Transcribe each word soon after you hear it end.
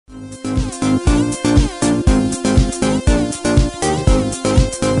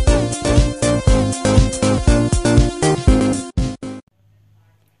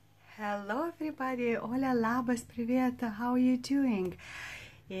everybody. Hola, labas, привет. How are you doing?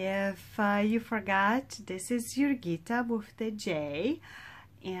 If you forgot, this is Jurgita with the J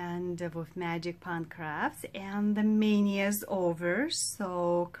and with Magic Pond Crafts, and the mania is over.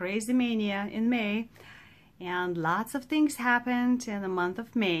 So crazy mania in May, and lots of things happened in the month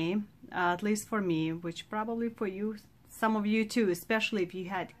of May, at least for me, which probably for you, some of you too, especially if you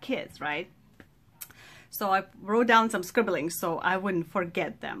had kids, right? So I wrote down some scribblings so I wouldn't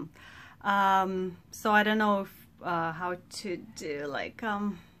forget them. So I don't know if, how to do, like,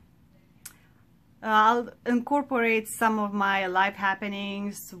 I'll incorporate some of my life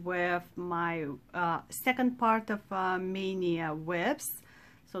happenings with my second part of Mania Whips.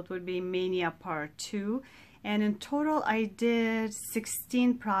 So it would be Mania Part 2. And in total, I did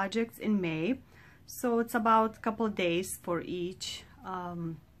 16 projects in May. So it's about a couple of days for each.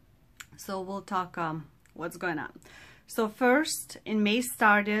 So we'll talk what's going on. So first, in May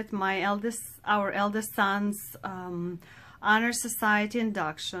started our eldest son's Honor Society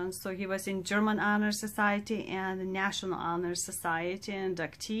induction. So he was in German Honor Society and the National Honor Society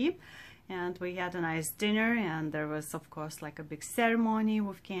inductee. And we had a nice dinner, and there was, of course, like a big ceremony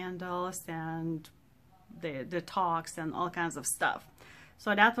with candles and the talks and all kinds of stuff.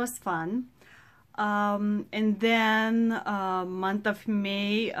 So that was fun. And then month of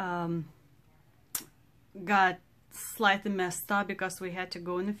May got slightly messed up because we had to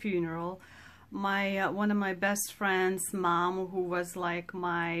go in a funeral. My one of my best friends' mom, who was like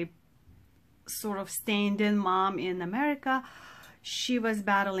my sort of stand-in mom in America, she was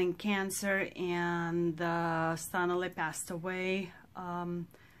battling cancer and suddenly passed away.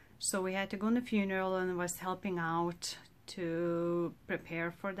 So we had to go in the funeral, and was helping out to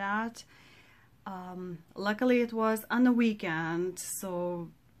prepare for that. Luckily it was on the weekend, so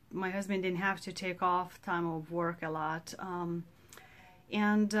my husband didn't have to take off time of work a lot.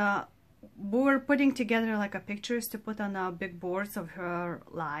 And we were putting together like a pictures to put on big boards of her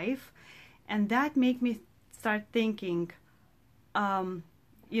life, and that made me start thinking,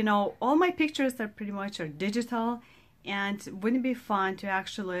 you know, all my pictures are pretty much digital, and wouldn't it be fun to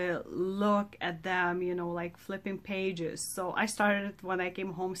actually look at them, you know, like flipping pages. So I started, when I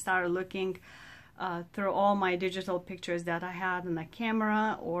came home, started looking through all my digital pictures that I had on the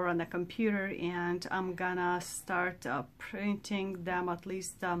camera or on the computer, and I'm gonna start printing them, at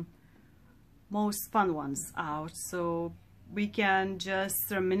least most fun ones, out, so we can just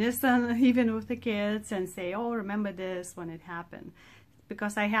reminisce on, even with the kids, and say, oh, remember this when it happened,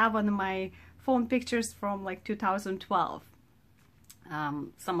 because I have on my phone pictures from like 2012,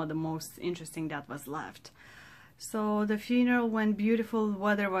 some of the most interesting that was left. So the funeral went beautiful.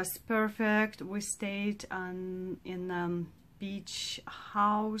 Weather was perfect. We stayed in beach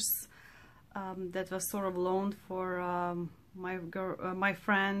house that was sort of loaned for my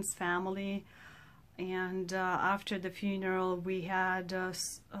friend's family. And after the funeral, we had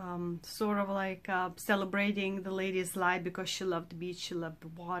sort of like celebrating the lady's life, because she loved the beach, she loved the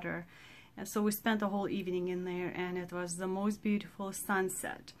water. And so we spent the whole evening in there, and it was the most beautiful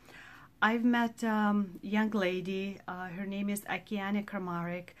sunset. I've met a young lady, her name is Akiane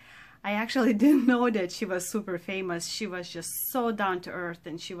Kramarik. I actually didn't know that she was super famous. She was just so down to earth,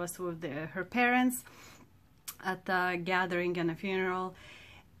 and she was with her parents at the gathering and a funeral.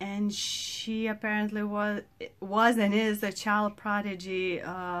 And she apparently was and is a child prodigy,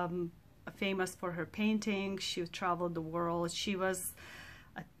 famous for her painting. She traveled the world. She was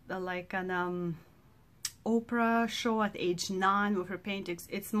like an Oprah show at age 9 with her paintings.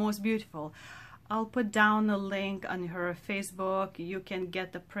 It's most beautiful. I'll put down a link on her Facebook. You can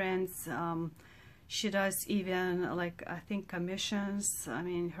get the prints. She does even, like, I think commissions. I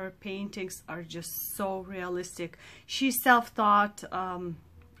mean, her paintings are just so realistic. She's self-taught.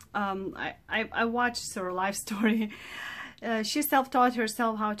 I watched her life story. She self-taught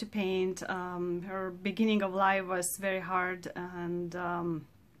herself how to paint. Her beginning of life was very hard, and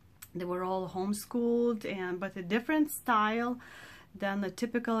they were all homeschooled, but a different style than the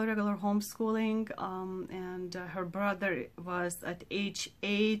typical regular homeschooling. And her brother was at age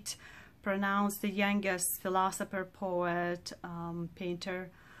 8 pronounced the youngest philosopher, poet,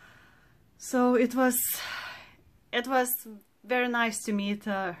 painter. So it was very nice to meet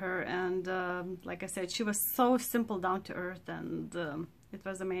her, and like I said, she was so simple, down to earth, and it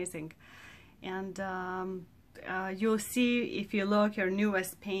was amazing. And you'll see, if you look, her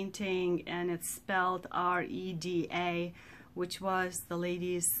newest painting, and it's spelled R-E-D-A, which was the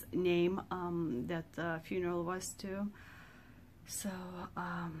lady's name that the funeral was to. So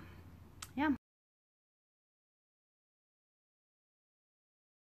yeah.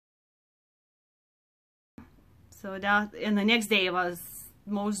 So that, and the next day was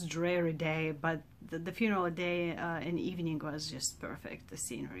most dreary day, but the funeral day and evening was just perfect, the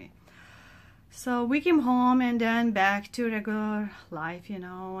scenery. So we came home and then back to regular life, you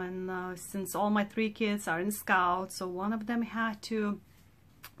know, and since all my 3 kids are in Scouts, so one of them had to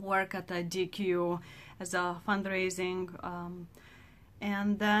work at the DQ as a fundraising,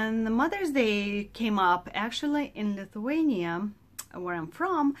 and then the Mother's Day came up. Actually in Lithuania, where I'm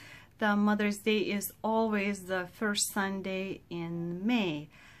from, the Mother's Day is always the first Sunday in May,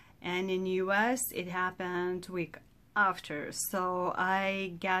 and in US it happened week after, so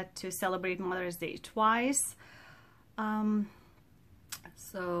I got to celebrate Mother's Day twice.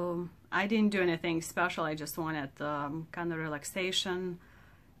 So I didn't do anything special, I just wanted kind of relaxation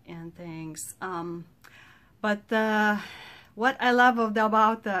and things. But what I love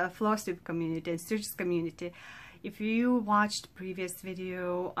about the Flosstube community and Stitches community, if you watched previous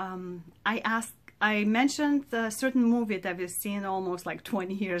video, I mentioned a certain movie that we've seen almost like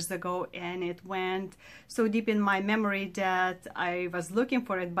 20 years ago, and it went so deep in my memory that I was looking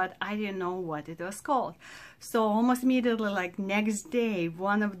for it, but I didn't know what it was called. So almost immediately, like next day,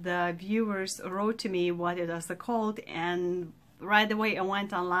 one of the viewers wrote to me what it was called, and right away I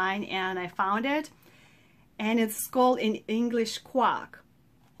went online and I found it, and it's called in English Quack.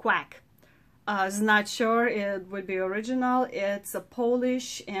 I was not sure it would be original. It's a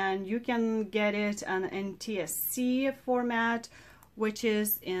Polish, and you can get it on NTSC format, which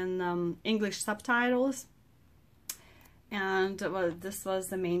is in English subtitles. And well, this was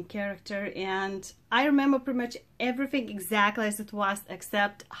the main character, and I remember pretty much everything exactly as it was,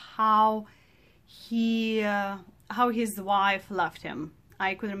 except how his wife left him.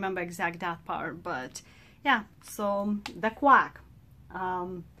 I couldn't remember exact that part, but yeah. So the Quack.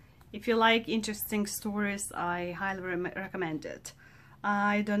 If you like interesting stories, I highly recommend it.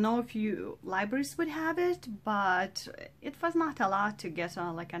 I don't know if libraries would have it, but it was not allowed to get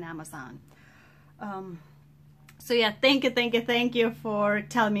on like on Amazon. So yeah, thank you for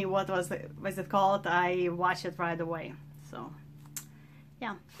telling me what was it called. I watched it right away. So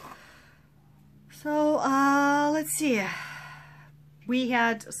yeah. So let's see. We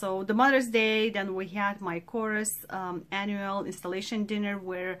had the Mother's Day, then we had my chorus annual installation dinner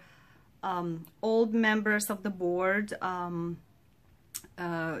where old members of the board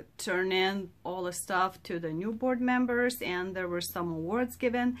turn in all the stuff to the new board members, and there were some awards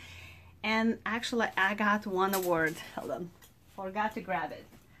given. And actually I got one award. Hold on, forgot to grab it.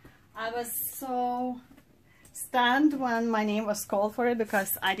 I was so stunned when my name was called for it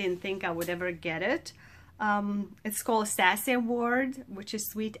because I didn't think I would ever get it. It's called Sassy Award, which is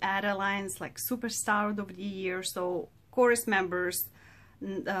Sweet Adeline's like superstar of the year. So chorus members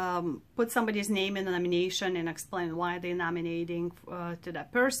put somebody's name in the nomination and explain why they're nominating to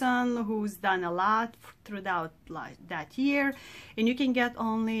that person who's done a lot throughout that year. And you can get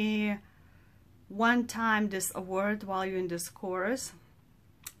only one time this award while you're in this chorus.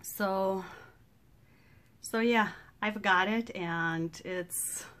 So yeah, I've got it, and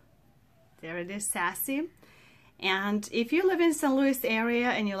there it is, Sassy. And if you live in St. Louis area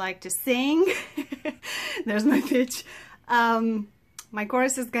and you like to sing, there's my pitch. My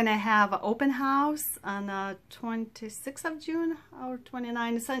chorus is gonna have an open house on 26th of June or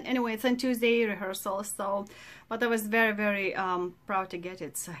 29th. Anyway, it's on Tuesday rehearsal. So, but I was very, very proud to get it.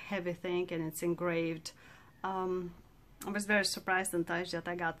 It's a heavy thing and it's engraved. I was very surprised and touched that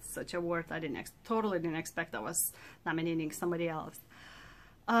I got such a award. I totally didn't expect I was nominating somebody else.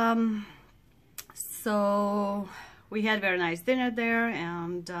 So we had a very nice dinner there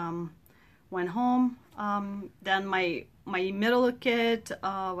and went home. Then my middle kid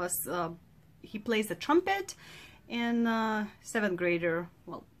he plays the trumpet in 7th grader.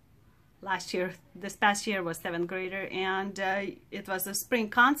 Well, this past year was 7th grader, and it was a spring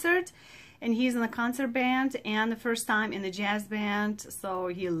concert, and he's in the concert band and the first time in the jazz band, so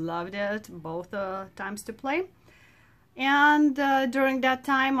he loved it both times to play. And during that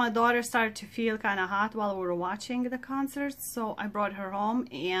time, my daughter started to feel kind of hot while we were watching the concert, so I brought her home,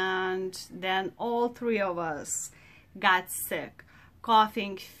 and then all 3 of us got sick.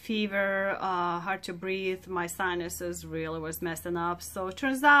 Coughing, fever, hard to breathe, my sinuses really was messing up. So it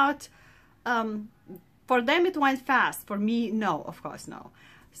turns out, for them it went fast. For me, no, of course no.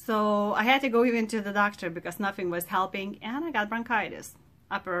 So I had to go even to the doctor because nothing was helping, and I got bronchitis,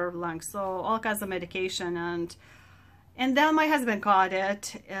 upper lungs, so all kinds of medication. And then my husband caught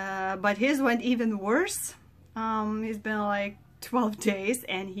it, but his went even worse. He's been like 12 days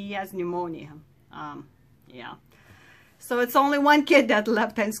and he has pneumonia. Yeah. So it's only one kid that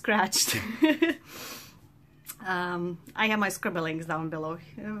left unscratched. I have my scribblings down below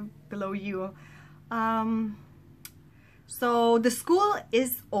you. So the school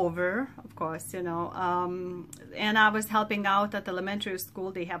is over, of course, you know, and I was helping out at elementary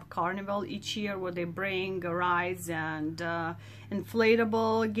school. They have carnival each year where they bring rides and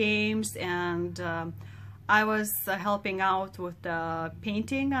inflatable games, and I was helping out with the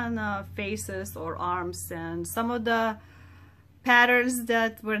painting on faces or arms, and some of the patterns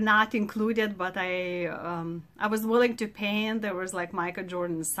that were not included, but I was willing to paint. There was like Michael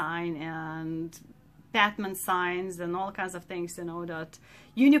Jordan sign and Batman signs and all kinds of things, you know, that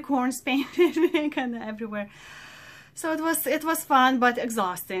unicorns painted kind of everywhere. So it was fun but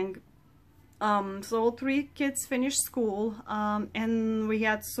exhausting. So all three kids finished school, and we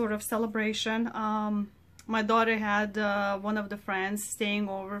had sort of celebration. My daughter had one of the friends staying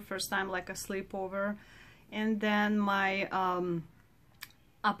over, first time like a sleepover, and then my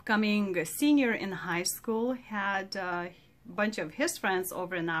upcoming senior in high school had a bunch of his friends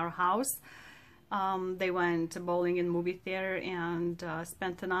over in our house. They went bowling in movie theater and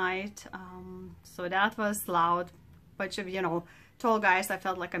spent the night. So that was loud. Bunch of, you know, tall guys. I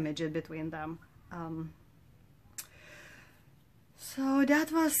felt like a midget between them. So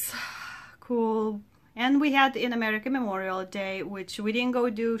that was cool. And we had in America Memorial Day, which we didn't go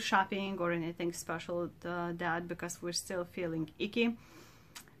do shopping or anything special that because we're still feeling icky.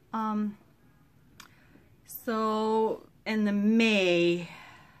 So in the May,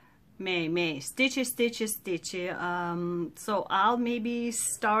 stitchy. So I'll maybe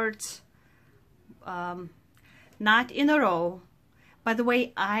start not in a row. By the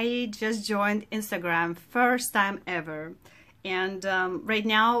way, I just joined Instagram, first time ever, and right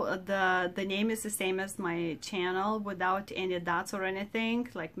now the name is the same as my channel without any dots or anything,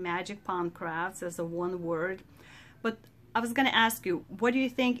 like Magic Pound Crafts as a one word. But I was gonna ask you, what do you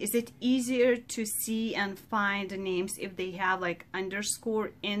think? Is it easier to see and find the names if they have like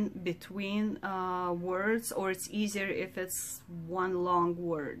underscore in between words, or it's easier if it's one long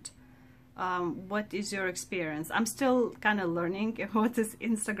word? What is your experience? I'm still kind of learning what this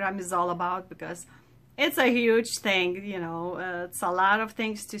Instagram is all about, because it's a huge thing, you know. It's a lot of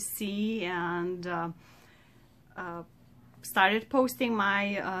things to see, and started posting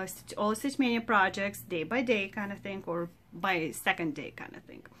my all Stitch Maynia projects day by day kind of thing, or by second day kind of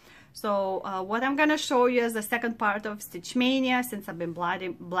thing. So what I'm gonna show you is the second part of Stitch Maynia, since I've been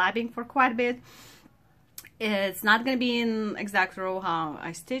blabbing for quite a bit. It's not gonna be in exact row how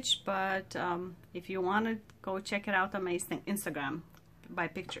I stitch, but if you want to go check it out on my Instagram by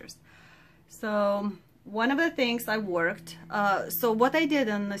pictures. So one of the things I worked, so what I did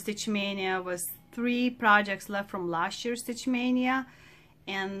in the Stitch Maynia was 3 projects left from last year's Stitch Maynia,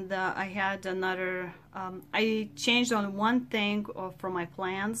 and I had another, I changed on one thing from my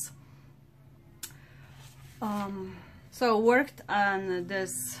plans. So worked on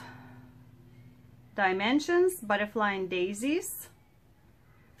this Dimensions Butterfly and Daisies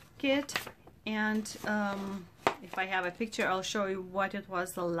kit, and if I have a picture, I'll show you what it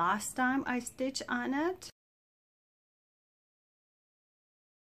was the last time I stitched on it.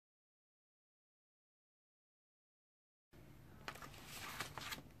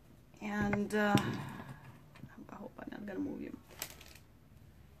 And I hope I'm not gonna move you.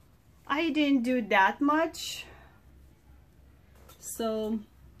 I didn't do that much, so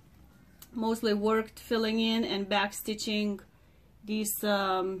mostly worked filling in and back stitching these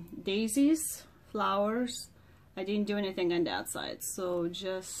daisies, flowers. I didn't do anything on that side, so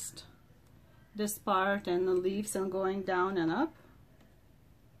just this part and the leaves and going down and up.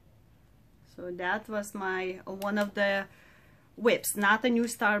 So that was my one of the whips, not a new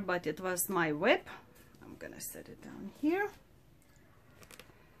start, but it was my whip. I'm gonna set it down here.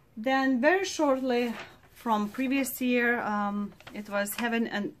 Then very shortly from previous year, it was Heaven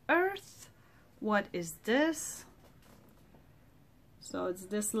and Earth. What is this? So it's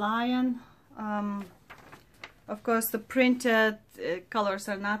this lion. Of course the printed colors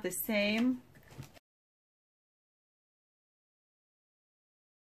are not the same.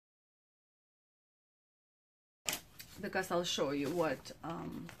 Because I'll show you what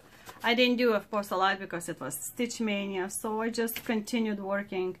I didn't do, of course, a lot because it was Stitch Maynia, so I just continued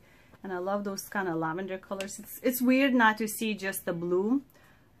working, and I love those kind of lavender colors. It's weird not to see just the blue,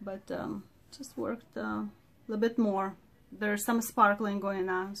 but just worked a little bit more. There's some sparkling going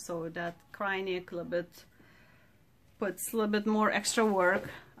on, so that Krynic a little bit puts a little bit more extra work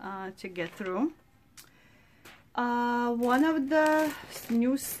to get through. One of the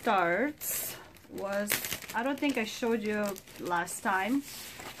new starts was, I don't think I showed you last time.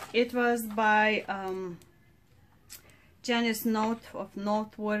 It was by Janice Note of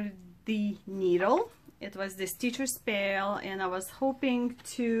Noteworthy Needle. It was this teacher's pail, and I was hoping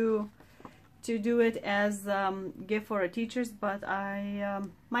to to do it as gift for our teachers, but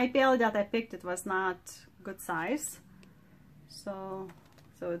my pail that I picked, it was not good size, so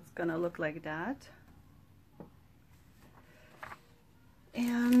it's gonna look like that.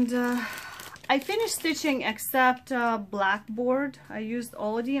 And I finished stitching except blackboard. I used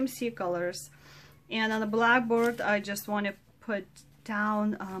all DMC colors, and on the blackboard I just want to put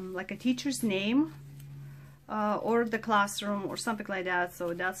down like a teacher's name or the classroom or something like that.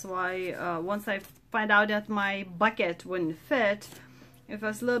 So that's why once I find out that my bucket wouldn't fit, if it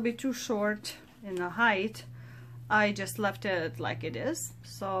was a little bit too short in the height, I just left it like it is.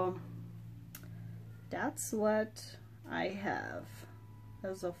 So that's what I have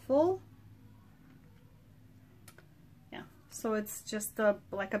as a full. Yeah, so it's just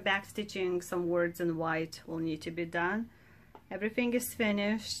like a back stitching. Some words in white will need to be done. Everything is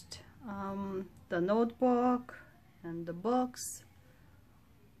finished. The notebook and the books.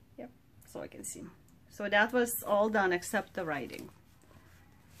 Yep, so I can see. So that was all done except the writing.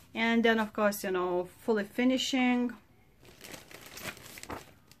 And then of course, you know, fully finishing.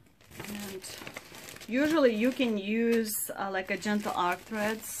 And usually you can use like a gentle arc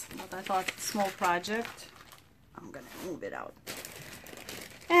threads, but I thought small project. I'm gonna move it out.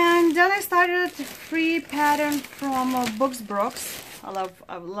 And then I started a free pattern from Books Brooks. I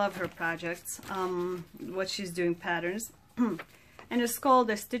love her projects, what she's doing patterns. And it's called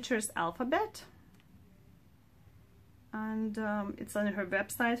the Stitcher's Alphabet. And it's on her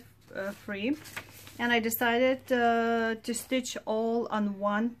website free. And I decided to stitch all on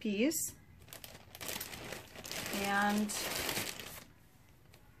one piece. And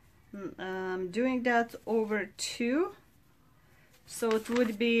I'm doing that over 2. So it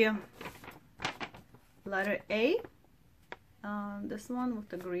would be letter A. This one with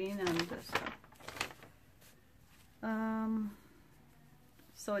the green and this one.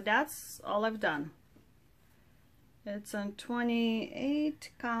 So that's all I've done. It's on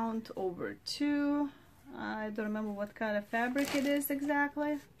 28 count over 2. I don't remember what kind of fabric it is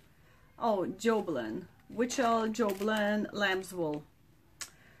exactly. Oh, Joblin, Wichita Joblin lamb's wool.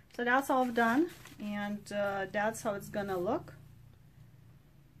 So that's all I've done, and that's how it's gonna look.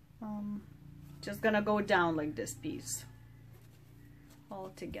 Just gonna go down like this piece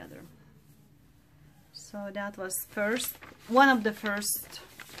all together. So that was one of the first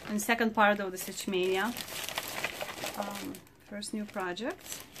and second part of the Stitch Maynia. First new project.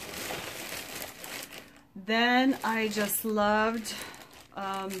 Then I just loved.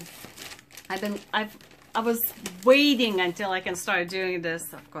 I was waiting until I can start doing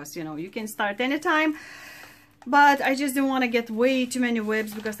this. Of course, you know, you can start anytime, but I just didn't want to get way too many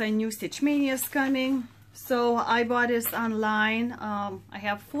WIPs because I knew Stitch Maynia is coming. So I bought this online. I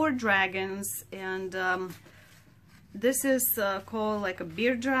have 4 dragons, and this is called like a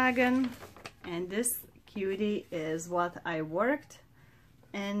beer dragon, and this cutie is what I worked,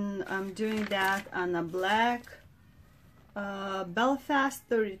 and I'm doing that on a black Belfast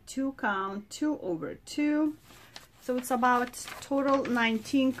 32 count 2 over 2. So it's about total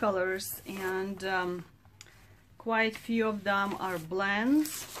 19 colors, and quite few of them are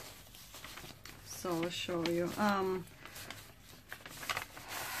blends. So I'll show you.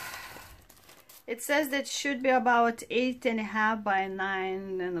 It says that should be about 8.5 by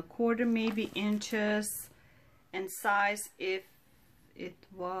 9.25 maybe inches, and size if it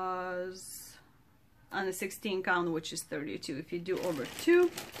was on a 16 count, which is 32 if you do over 2.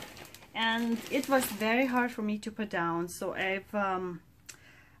 And it was very hard for me to put down, so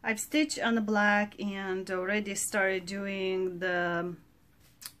I've stitched on the black and already started doing the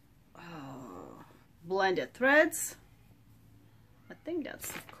blended threads. I think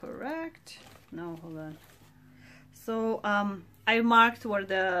that's correct. No, hold on. So I marked where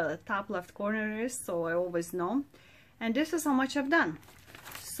the top left corner is, so I always know. And this is how much I've done.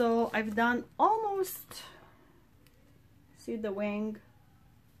 So I've done almost, see the wing?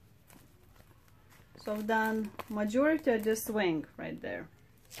 So I've done majority of this wing right there.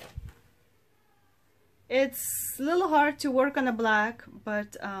 It's a little hard to work on the black,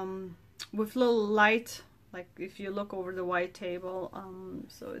 but with little light, like if you look over the white table,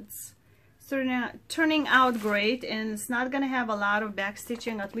 so it's turning out great, and it's not gonna have a lot of back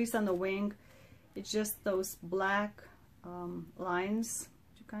stitching, at least on the wing. It's just those black lines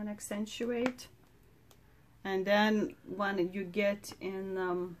to kind of accentuate. And then when you get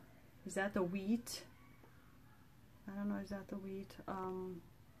in, is that the wheat? I don't know, is that the wheat?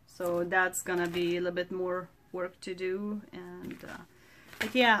 So that's gonna be a little bit more work to do, and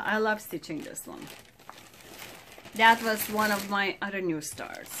but yeah, I love stitching this one. That was one of my other new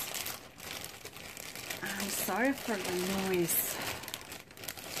starts. I'm sorry for the noise.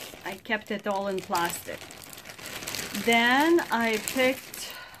 I kept it all in plastic. Then I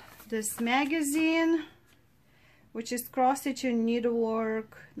picked this magazine, which is Cross Stitch and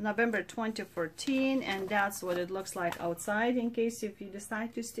Needlework, November 2014, and that's what it looks like outside, in case if you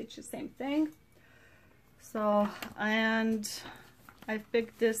decide to stitch the same thing. So, and I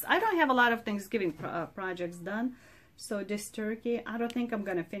picked this. I don't have a lot of Thanksgiving projects done, so this turkey, I don't think I'm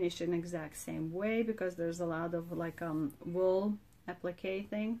gonna finish in exact same way because there's a lot of like wool applique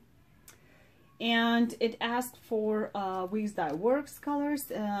thing. And it asked for Weeks Dye Works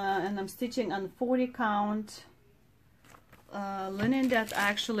colors, and I'm stitching on 40 count linen that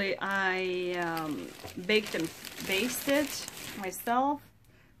actually I baked and basted myself,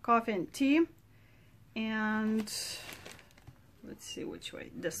 coffee and tea. And let's see which way,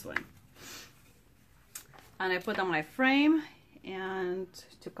 this one. And I put on my frame, and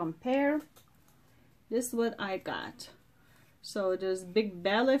to compare, this is what I got. So there's big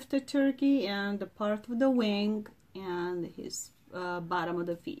belly of the turkey and the part of the wing and his bottom of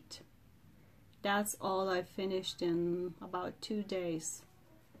the feet. That's all I finished in about 2 days.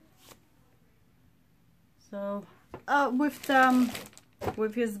 So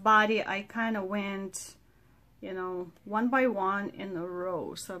with his body, I kind of went, you know, one by one in a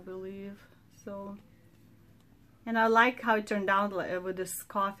row, so I believe. So, and I like how it turned out with this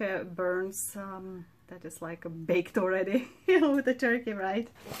coffee burns. That is like baked already with the turkey, right?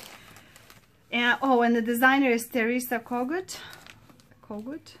 And oh, and the designer is Teresa Kogut,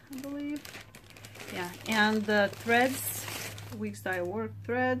 I believe. Yeah, and the threads, Weeks Dye Work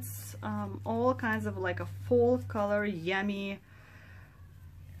threads, all kinds of like a fall color, yummy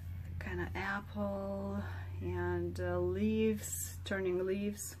kind of apple and leaves, turning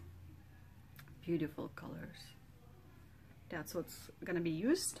leaves, beautiful colors. That's what's gonna be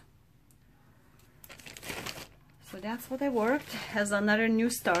used. So that's what I worked as another new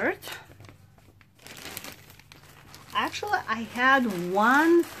start. Actually, I had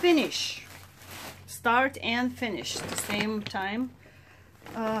one finish, start and finish at the same time.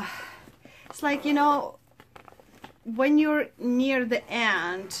 It's like, you know, when you're near the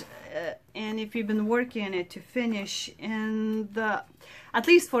end, and if you've been working on it to finish, and at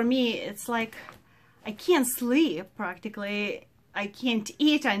least for me, it's like I can't sleep practically. I can't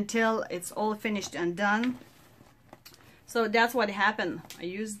eat until it's all finished and done. So that's what happened. I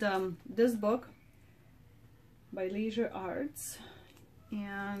used this book by Leisure Arts,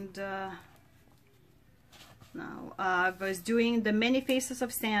 and now I was doing the Many Faces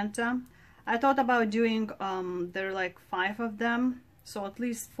of Santa. I thought about doing there are like 5 of them, so at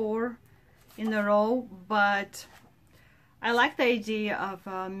least 4 in a row, but I like the idea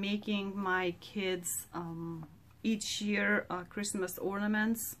of making my kids each year Christmas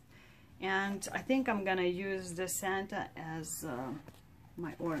ornaments, and I think I'm gonna use the Santa as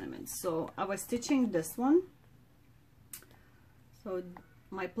my ornaments. So I was stitching this one. So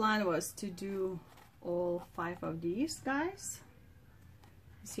my plan was to do all 5 of these guys.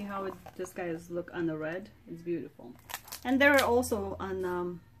 See how this guys look on the red? It's beautiful. And they're also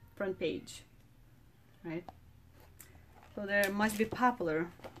on front page, right? So they must be popular.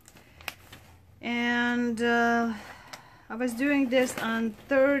 And I was doing this on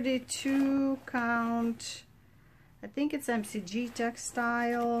 32 count. I think it's MCG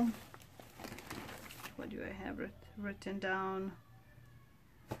textile. What do I have written down?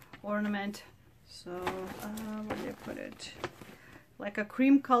 Ornament. So where do I put it? Like a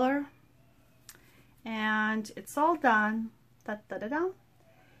cream color, and it's all done. Da, da, da, da.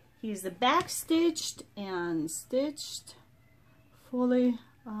 He's back stitched and stitched fully.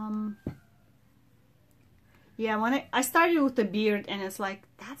 Yeah, when I started with the beard, and it's like,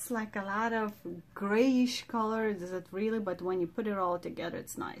 that's like a lot of grayish color. Is it really? But when you put it all together,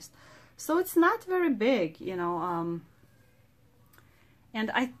 it's nice. So it's not very big, you know. And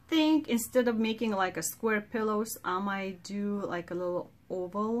I think instead of making like a square pillows, I might do like a little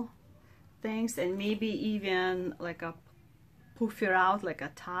oval things, and maybe even like a poofier out, like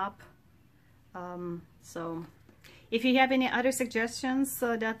a top. So if you have any other suggestions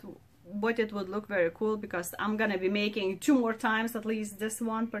that what it would look very cool, because I'm gonna be making 2 more times at least this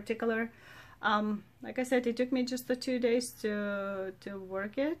one particular. Like I said, it took me just the 2 days to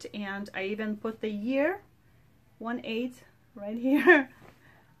work it, and I even put the year 1/8 right here.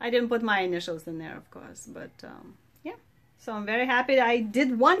 I didn't put my initials in there, of course, but yeah. So I'm very happy that I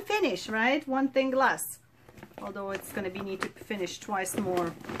did one finish, right? One thing less. Although it's gonna be need to finish twice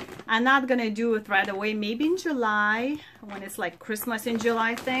more. I'm not gonna do it right away. Maybe in July, when it's like Christmas in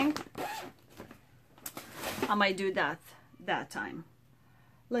July thing, I might do that time.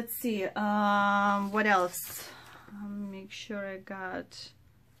 Let's see. What else? Make sure I got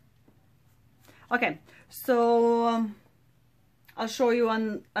Okay, so I'll show you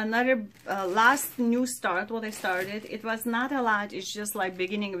on another last new start what I started. It was not a lot, it's just like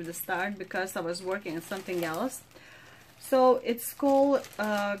beginning of the start because I was working on something else. So it's called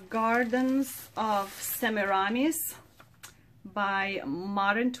Gardens of Semiramis by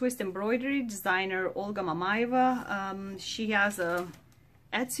Modern Twist Embroidery designer Olga Mamaeva. She has a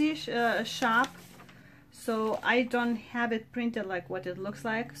Etsy shop, so I don't have it printed like what it looks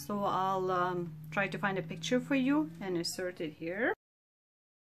like, so I'll try to find a picture for you and insert it here.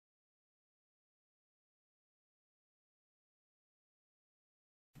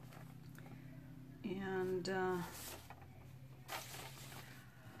 And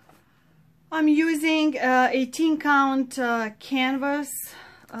I'm using 18 count canvas,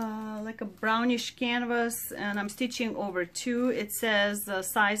 like a brownish canvas, and I'm stitching over 2. It says the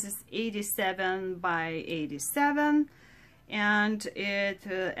size is 87 by 87, and it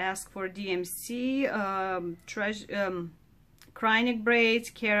asks for DMC, Krynic braids,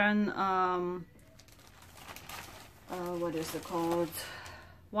 Karen, what is it called?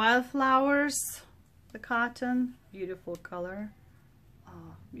 Wildflowers, the cotton, beautiful color.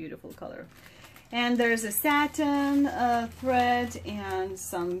 Oh, beautiful color. And there's a satin thread and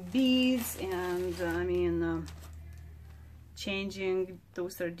some beads, and I mean changing,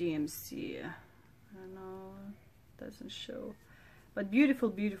 those are DMC. I don't know, doesn't show, but beautiful,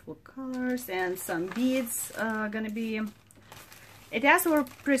 beautiful colors, and some beads gonna be, it has for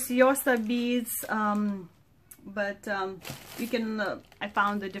Preciosa beads, but you can I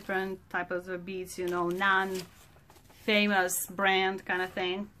found the different types of beads, you know, non-famous brand kind of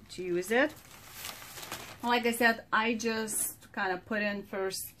thing to use it. Like I said, I just kind of put in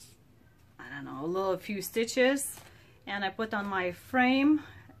first, I don't know, a few stitches, and I put on my frame.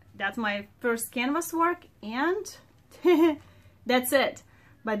 That's my first canvas work, and that's it.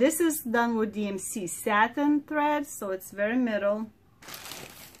 But this is done with DMC satin thread, so it's very middle.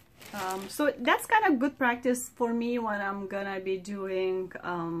 So that's kind of good practice for me when I'm gonna be doing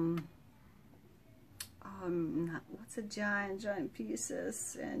what's a giant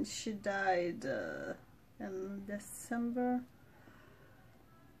pieces, and she died in December.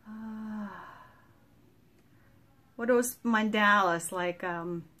 What are those mandalas, like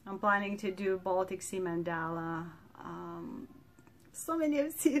I'm planning to do Baltic Sea mandala. So many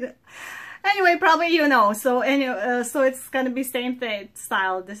have seen it. Anyway, probably you know. So anyway, so it's gonna be same thing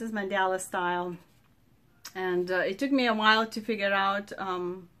style. This is mandala style, and it took me a while to figure out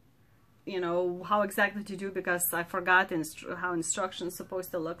you know, how exactly to do, because I forgot how instructions supposed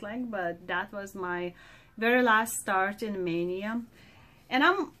to look like. But that was my very last start in Maynia, and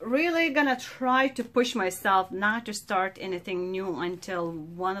I'm really gonna try to push myself not to start anything new until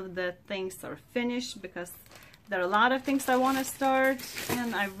one of the things are finished, because there are a lot of things I want to start,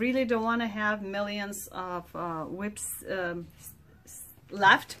 and I really don't want to have millions of whips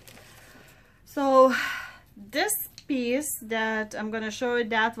left. So this piece that I'm gonna show you,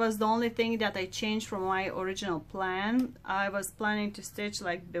 that was the only thing that I changed from my original plan. I was planning to stitch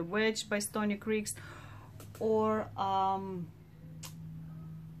like Bewitched by Stony Creeks, or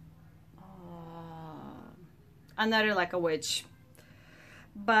another like a witch,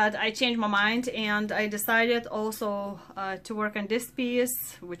 but I changed my mind, and I decided also to work on this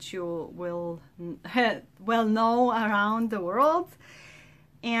piece, which you will well know around the world.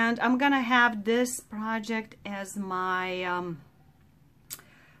 And I'm gonna have this project as my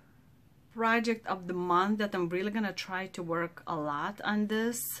project of the month, that I'm really gonna try to work a lot on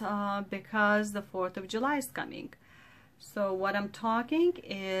this because the 4th of July is coming. So what I'm talking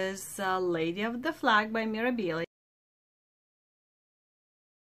is Lady of the Flag by Mirabile.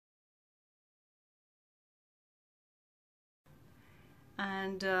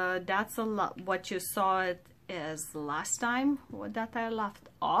 And that's a lot what you saw it as last time that I left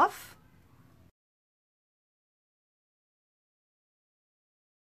off.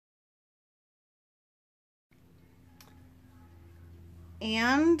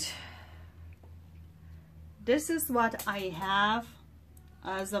 And this is what I have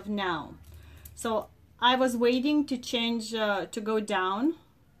as of now. So I was waiting to change to go down,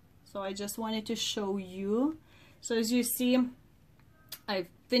 so I just wanted to show you. So as you see, I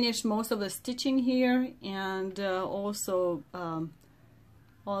finished most of the stitching here, and also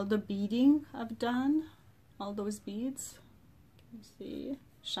all the beading I've done, all those beads. You see,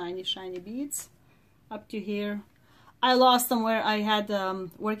 shiny beads up to here. I lost somewhere. I had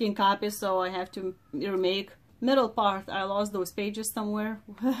working copies, so I have to remake middle part. I lost those pages somewhere,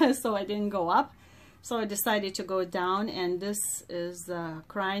 so I didn't go up. So I decided to go down, and this is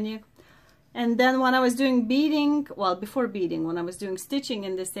Krynic. And then when I was doing beading, well, before beading, when I was doing stitching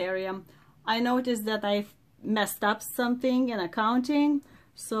in this area, I noticed that I messed up something in accounting,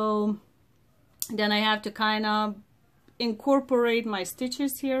 so then I have to kind of incorporate my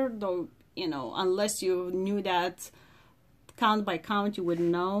stitches here, though, you know, unless you knew that count by count, you wouldn't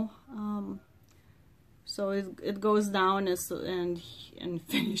know. So it goes down and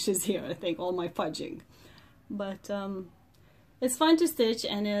finishes here, I think, all my fudging. But it's fun to stitch,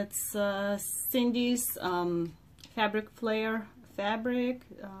 and it's Cindy's fabric flare fabric,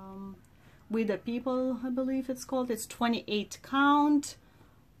 with the people, I believe it's called. It's 28 count.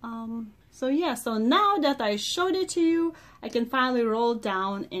 So yeah, so now that I showed it to you, I can finally roll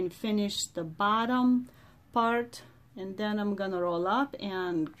down and finish the bottom part, and then I'm gonna roll up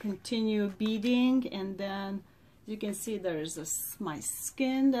and continue beading. And then you can see there's my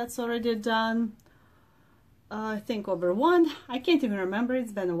skin that's already done. I think over one. I can't even remember,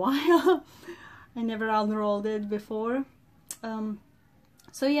 it's been a while. I never unrolled it before.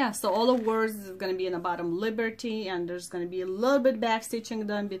 So yeah, so all the words is going to be in the bottom Liberty, and there's going to be a little bit back stitching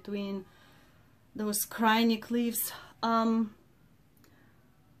done between those Quack leaves. I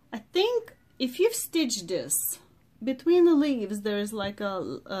think if you've stitched this between the leaves, there's like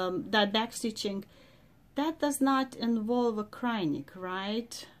a that back stitching that does not involve a Quack,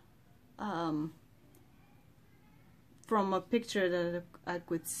 right? From a picture that I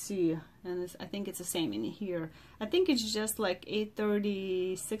could see, and I think it's the same in here. I think it's just like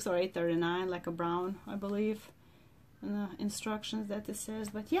 836 or 839, like a brown, I believe, in the instructions that it says.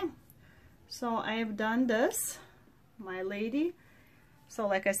 But yeah, so I have done this, my lady. So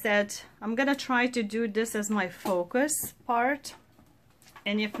like I said, I'm gonna try to do this as my focus part,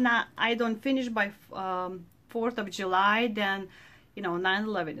 and if not, I don't finish by 4th of July, then you know,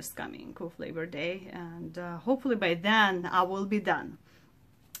 9/11 is coming, Cool Labor Day, and hopefully by then I will be done.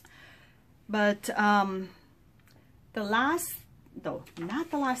 But the last, though, not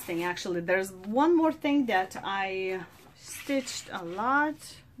the last thing actually, there's one more thing that I stitched a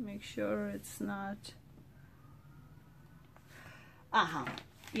lot. Make sure it's not,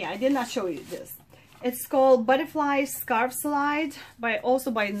 yeah, I did not show you this. It's called Butterfly Scarf Slide,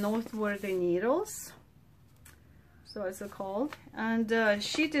 also by Noteworthy Needles. So it's called, and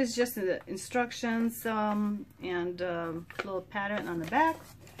sheet is just the instructions and little pattern on the back,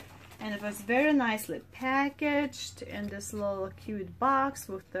 and it was very nicely packaged in this little cute box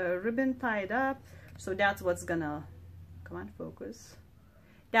with the ribbon tied up. So that's what's gonna, come on, focus.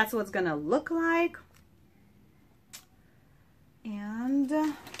 That's what's gonna look like. And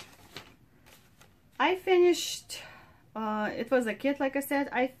I finished. It was a kit, like I said.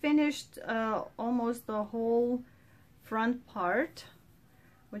 I finished almost the whole front part,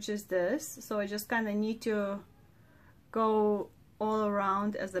 which is this. So I just kind of need to go all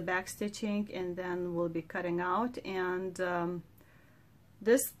around as the back stitching, and then we'll be cutting out. And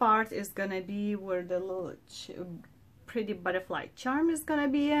this part is gonna be where the little pretty butterfly charm is gonna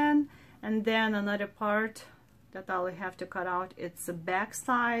be in, and then another part that I'll have to cut out, it's the back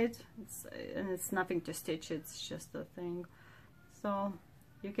side, and it's nothing to stitch, it's just a thing. So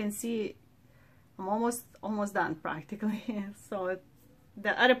you can see I'm almost done practically. So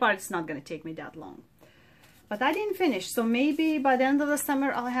the other part is not going to take me that long, but I didn't finish, so maybe by the end of the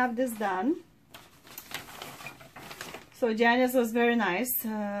summer I'll have this done. So Janice was very nice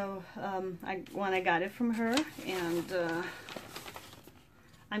when I got it from her, and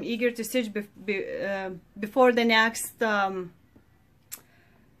I'm eager to stitch before the next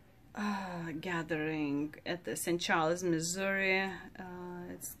gathering at the St. Charles, Missouri.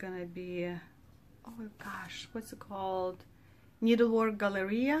 It's gonna be, oh gosh, what's it called? Needlework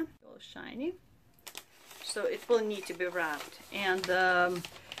Galleria. All shiny. So it will need to be wrapped, and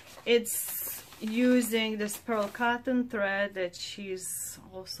it's using this pearl cotton thread that she's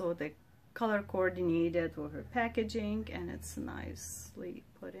also color coordinated with her packaging, and it's nicely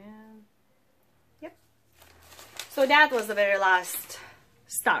put in. Yep. So that was the very last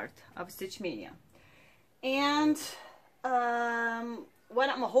start of Stitch Maynia, and what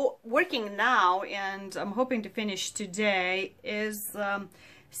I'm working now, and I'm hoping to finish today, is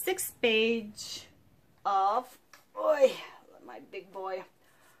 6 page of my big boy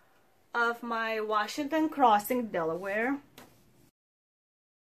of my Washington Crossing Delaware.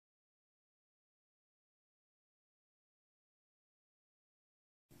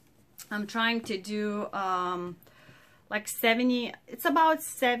 I'm trying to do like 70, it's about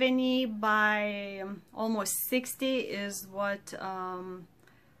 70 by almost 60 is what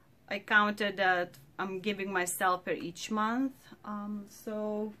I counted that I'm giving myself for each month.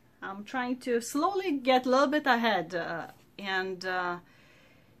 So I'm trying to slowly get a little bit ahead, and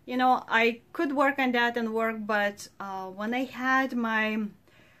you know, I could work on that and work, but when I had my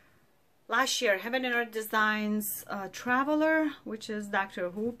last year, Heaven and Earth Designs Traveler, which is Doctor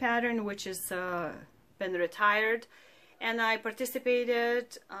Who pattern, which is been retired, and I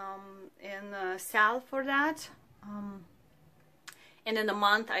participated in SAL for that. And in a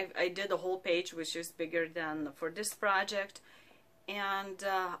month, I did a whole page, which is bigger than for this project. And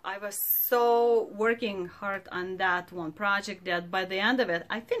I was so working hard on that one project that by the end of it,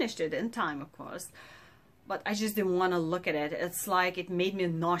 I finished it in time, of course. But I just didn't want to look at it. It's like it made me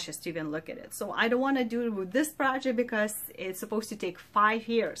nauseous to even look at it. So I don't want to do it with this project because it's supposed to take 5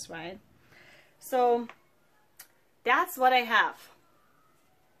 years, right? So that's what I have.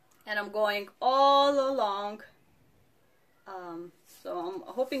 And I'm going all along. So I'm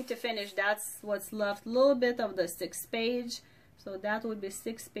hoping to finish. That's what's left, a little bit of the 6th page. So that would be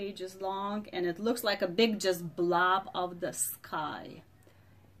 6 pages long. And it looks like a big just blob of the sky.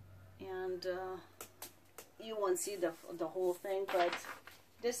 And you won't see the whole thing, but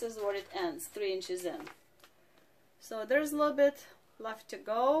this is where it ends, 3 inches in. So there's a little bit left to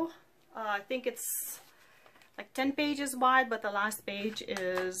go. I think it's like 10 pages wide, but the last page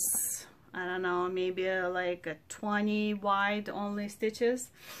is, I don't know, maybe like a 20 wide only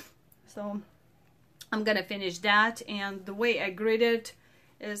stitches. So I'm gonna finish that, and the way I gridded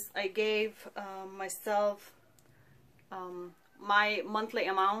is I gave myself my monthly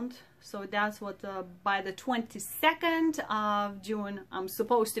amount. So that's what by the 22nd of June I'm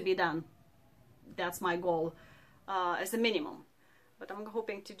supposed to be done. That's my goal as a minimum, but I'm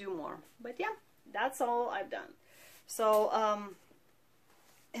hoping to do more. But yeah, that's all I've done. So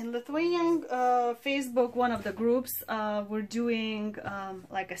in Lithuanian Facebook, one of the groups, we're doing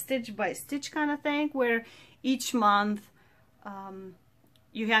like a stitch by stitch kind of thing, where each month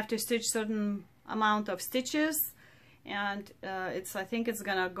you have to stitch certain amount of stitches. And I think it's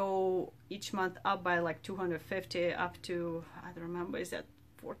gonna go each month up by like 250 up to, I don't remember, is that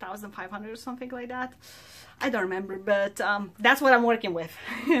 4,500 or something like that? I don't remember, but that's what I'm working with.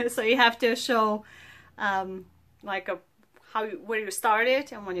 So you have to show like where you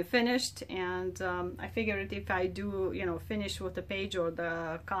started and when you finished. And I figured if I do, you know, finish with the page or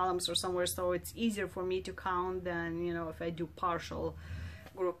the columns or somewhere, so it's easier for me to count than, you know, if I do partial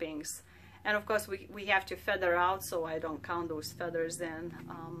groupings. And of course we have to feather out, so I don't count those feathers in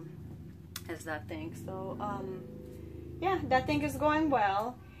as that thing. So yeah, that thing is going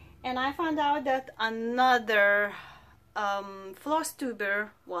well. And I found out that another floss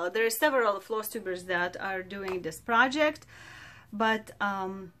tuber, well, there are several floss tubers that are doing this project, but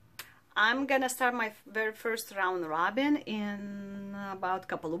I'm gonna start my very first round robin in about a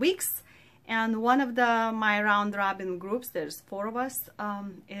couple of weeks. And one of my round robin groups, there's 4 of us,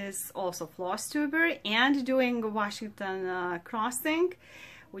 is also floss tuber and doing Washington crossing,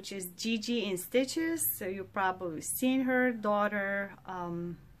 which is Gigi in Stitches. So you've probably seen her daughter.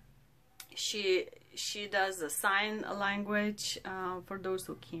 She does the sign language for those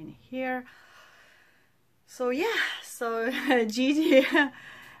who can't hear. So yeah, so Gigi,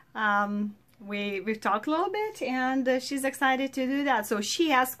 we've talked a little bit, and she's excited to do that. So she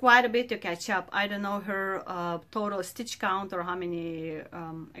has quite a bit to catch up. I don't know her total stitch count or how many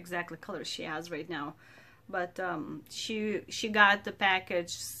exactly colors she has right now, but she got the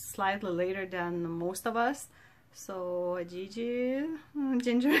package slightly later than most of us. So Gigi,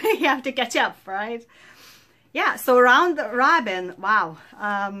 Ginger, you have to catch up, right? Yeah, so round robin, wow.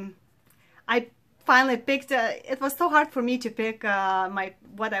 I finally picked, it was so hard for me to pick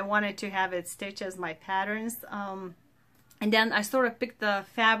what I wanted to have it stitch as my patterns. And then I sort of picked the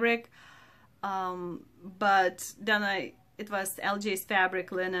fabric, but then it was LJ's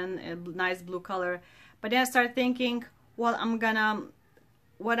fabric linen, a nice blue color. But then I started thinking, well,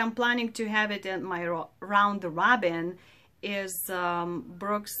 what I'm planning to have it in my round robin is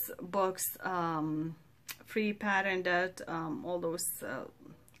Brooks Books free pattern that all those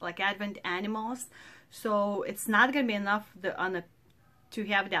like Advent animals. So it's not gonna be enough to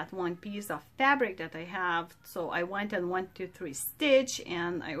have that one piece of fabric that I have. So I went and 1, 2, 3 stitch,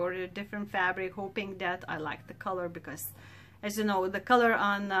 and I ordered a different fabric, hoping that I like the color, because as you know, the color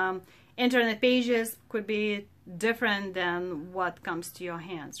on internet pages could be different than what comes to your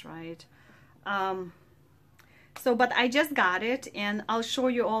hands, right? But I just got it, and I'll show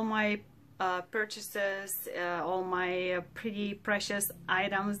you all my purchases, all my pretty precious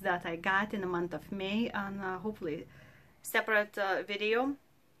items that I got in the month of May on hopefully separate video.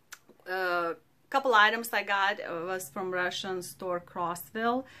 Couple items I got was from Russian store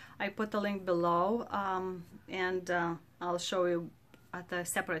Crossville. I put the link below, and I'll show you at a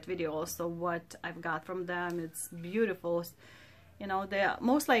separate video also what I've got from them. It's beautiful. You know,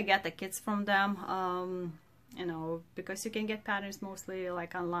 mostly I get the kits from them. you know, because you can get patterns mostly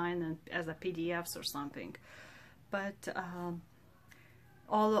like online and as a PDFs or something. But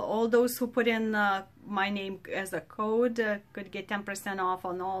all those who put in my name as a code could get 10% off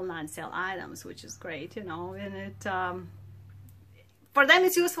on all non-sale items, which is great, you know, and it for them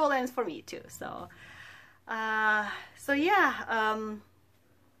it's useful and for me too. So so yeah,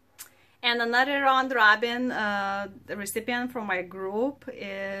 and another round robin the recipient from my group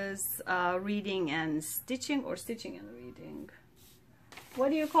is reading and stitching, or stitching and reading.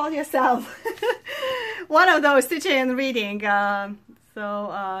 What do you call yourself? One of those, stitching and reading.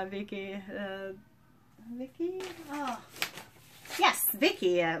 So Vicky, oh yes,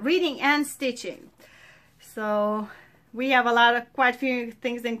 Vicky, reading and stitching. So we have quite few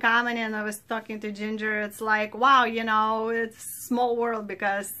things in common, and I was talking to Ginger. It's like, wow, you know, it's a small world,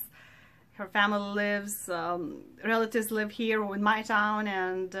 because her family lives, relatives live here in my town,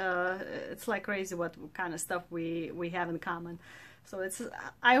 and it's like crazy what kind of stuff we have in common. So it's,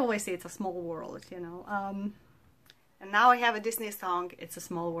 I always say it's a small world, you know. And now I have a Disney song, "It's a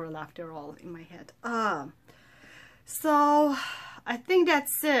Small World After All," in my head. So I think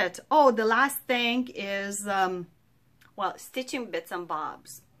that's it. Oh, the last thing is, well, stitching bits and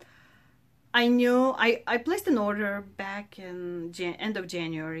bobs. I knew, I placed an order back in end of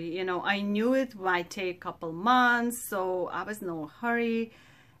January. You know, I knew it might take a couple months, so I was in no hurry.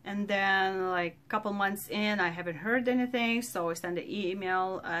 And then like a couple months in, I haven't heard anything, so I sent an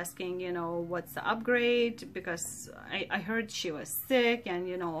email asking, you know, what's the upgrade, because I heard she was sick, and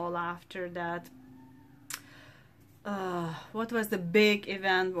you know, all after that, what was the big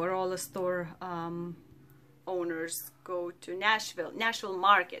event where all the store owners go to Nashville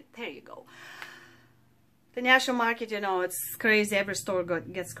Market. There you go. The Nashville Market, you know, it's crazy. Every store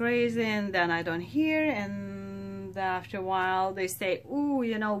gets crazy, and then I don't hear, and after a while they say, "Ooh,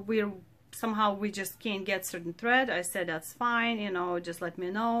 you know, we just can't get certain thread." I said, "That's fine, you know, just let me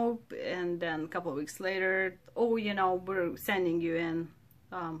know." And then a couple of weeks later, "Oh, you know, we're sending you in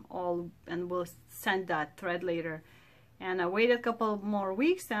all, and we'll send that thread later." And I waited a couple more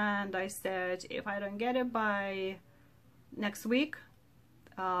weeks, and I said, if I don't get it by next week,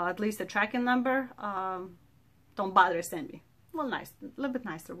 at least the tracking number, don't bother send me. Well, nice, a little bit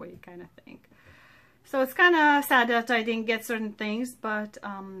nicer way kind of thing. So it's kind of sad that I didn't get certain things, but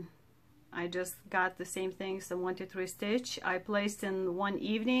I just got the same things, the 1 to 3 stitch. I placed in one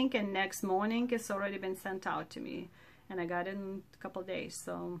evening, and next morning it's already been sent out to me, and I got it in a couple of days.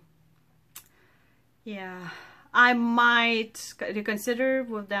 So yeah, I might reconsider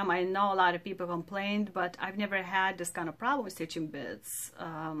with them. I know a lot of people complained, but I've never had this kind of problem with stitching bits.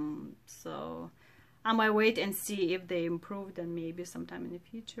 So I might wait and see if they improved, and maybe sometime in the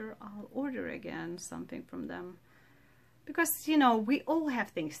future I'll order again something from them. Because, you know, we all have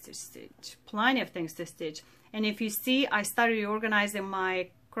things to stitch, plenty of things to stitch. And if you see, I started reorganizing my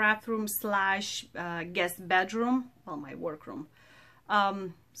craft room slash guest bedroom, well, my workroom.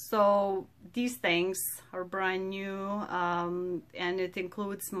 So these things are brand new, and it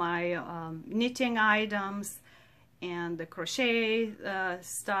includes my knitting items and the crochet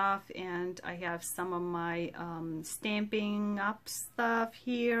stuff, and I have some of my stamping up stuff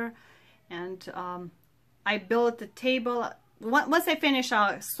here, and I built a table. Once I finish,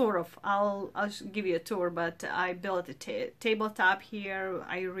 I'll give you a tour, but I built a tabletop here.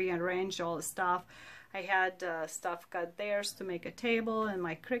 I rearranged all the stuff. I had stuff cut there to make a table, and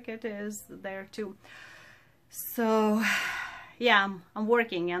my Cricut is there too. So yeah, I'm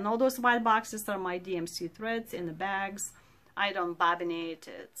working, and all those white boxes are my DMC threads in the bags. I don't bobbinate.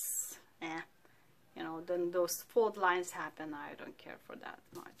 It's you know, then those fold lines happen. I don't care for that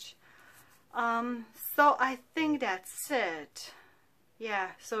much. So I think that's it.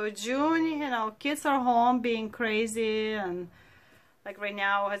 Yeah, so June, you know, kids are home being crazy, and like right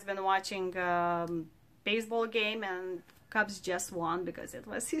now has been watching baseball game, and Cubs just won because it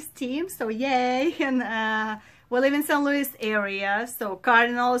was his team, so yay. And we live in St. Louis area, so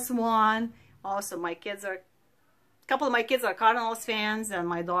Cardinals won. Also, a couple of my kids are Cardinals fans, and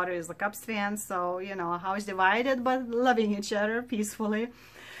my daughter is a Cubs fan, so you know, house divided but loving each other peacefully.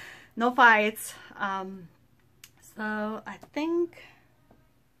 No fights. So I think,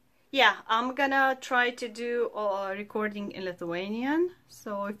 yeah, I'm gonna try to do a recording in Lithuanian.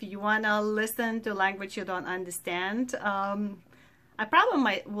 So if you wanna listen to language you don't understand, I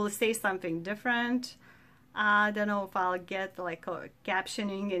probably will say something different. I don't know if I'll get like a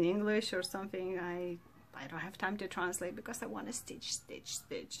captioning in English or something. I don't have time to translate because I want to stitch.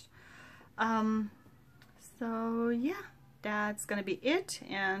 So yeah, that's gonna be it,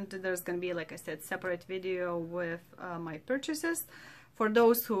 and there's gonna be, like I said, separate video with my purchases. For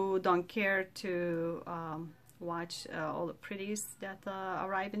those who don't care to watch all the pretties that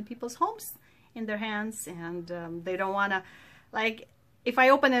arrive in people's homes in their hands, and they don't want to, like, if I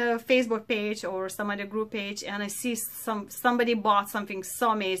open a Facebook page or some other group page and I see somebody bought something so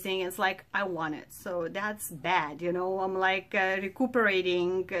amazing, it's like I want it. So that's bad, you know. I'm like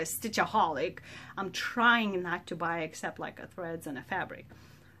recuperating stitchaholic. I'm trying not to buy except like a threads and a fabric.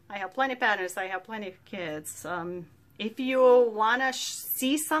 I have plenty of patterns. I have plenty of kits. If you want to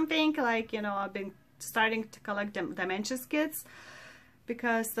see something, like, you know, I've been starting to collect Dimensions kits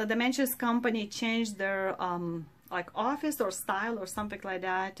because the Dimensions company changed their like office or style or something like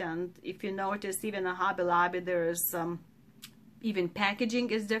that. And if you notice, even in Hobby Lobby, there's even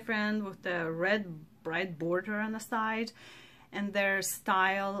packaging is different with the red bright border on the side, and their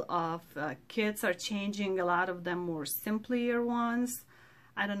style of kits are changing. A lot of them more simpler ones.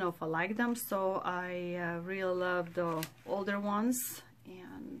 I don't know if I like them, so I really love the older ones.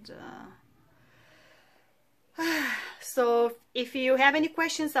 And so if you have any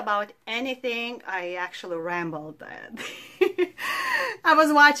questions about anything, I actually rambled. I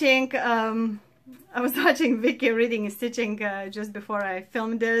was watching Vicky reading and stitching just before I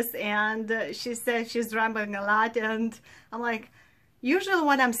filmed this, and she said she's rambling a lot, and I'm like, usually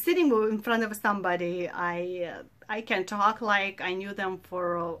when I'm sitting in front of somebody, I can talk like I knew them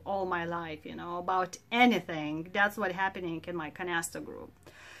for all my life, you know, about anything. That's what's happening in my canasta group.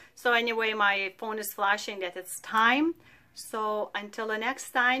 So anyway, my phone is flashing that it's time. So until the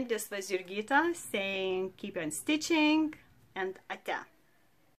next time, this was Jurgita saying keep on stitching and ata.